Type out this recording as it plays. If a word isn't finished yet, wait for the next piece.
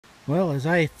Well, as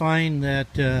I find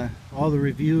that all the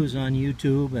reviews on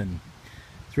YouTube and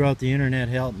throughout the internet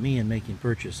help me in making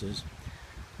purchases,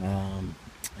 I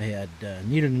had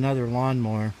needed another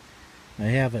lawnmower. I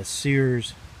have a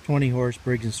Sears 20 horse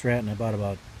Briggs & Stratton I bought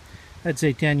about, I'd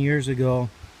say 10 years ago,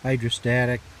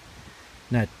 hydrostatic,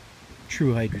 not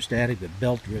true hydrostatic, but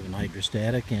belt driven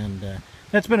hydrostatic, and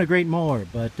that's been a great mower,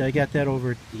 but I got that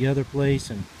over at the other place,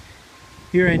 and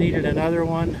here I needed another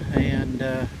one,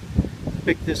 and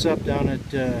picked this up down at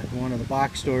one of the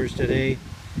box stores today,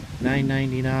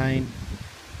 $9.99.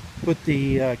 Put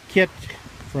the kit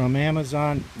from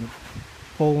Amazon,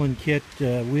 Poland kit,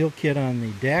 wheel kit on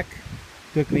the deck.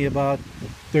 Took me about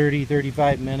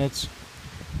 30-35 minutes,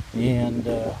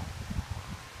 and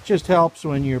just helps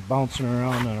when you're bouncing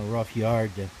around on a rough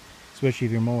yard, especially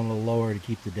if you're mowing a little lower, to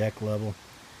keep the deck level.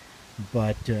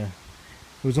 But it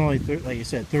was only, like I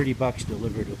said, 30 bucks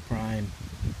delivered with Prime.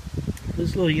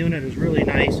 This little unit is really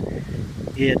nice.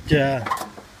 It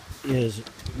is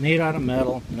made out of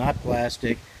metal, not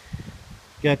plastic.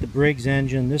 Got the Briggs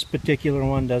engine. This particular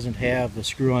one doesn't have the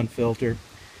screw-on filter,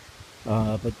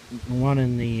 but the one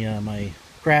in the my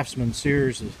Craftsman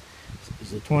Sears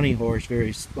is a 20 horse,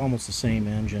 almost the same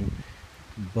engine,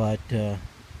 but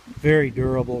very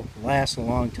durable, lasts a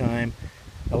long time.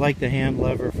 I like the hand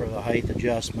lever for the height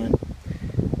adjustment.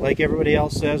 Like everybody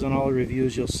else says on all the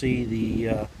reviews, you'll see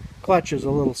the clutch is a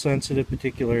little sensitive,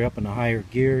 particularly up in the higher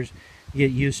gears. You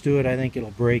get used to it, I think it'll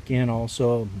break in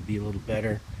also, be a little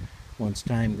better once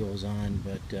time goes on.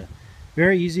 But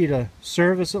very easy to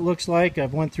service, it looks like.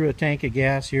 I've went through a tank of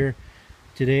gas here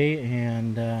today,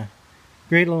 and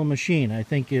great little machine. I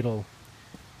think it'll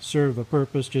serve a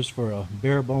purpose just for a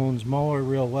bare bones mower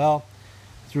real well.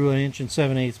 Threw an 1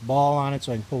 7/8" ball on it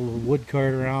so I can pull a little wood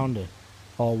cart around to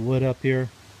haul wood up here.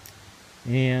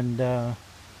 And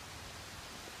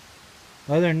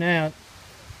other than that,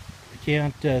 I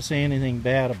can't say anything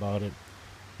bad about it.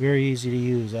 Very easy to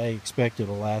use. I expect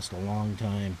it'll last a long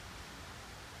time.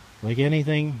 Like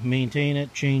anything, maintain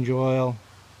it, change oil,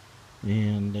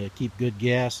 and keep good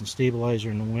gas and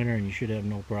stabilizer in the winter, and you should have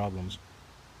no problems.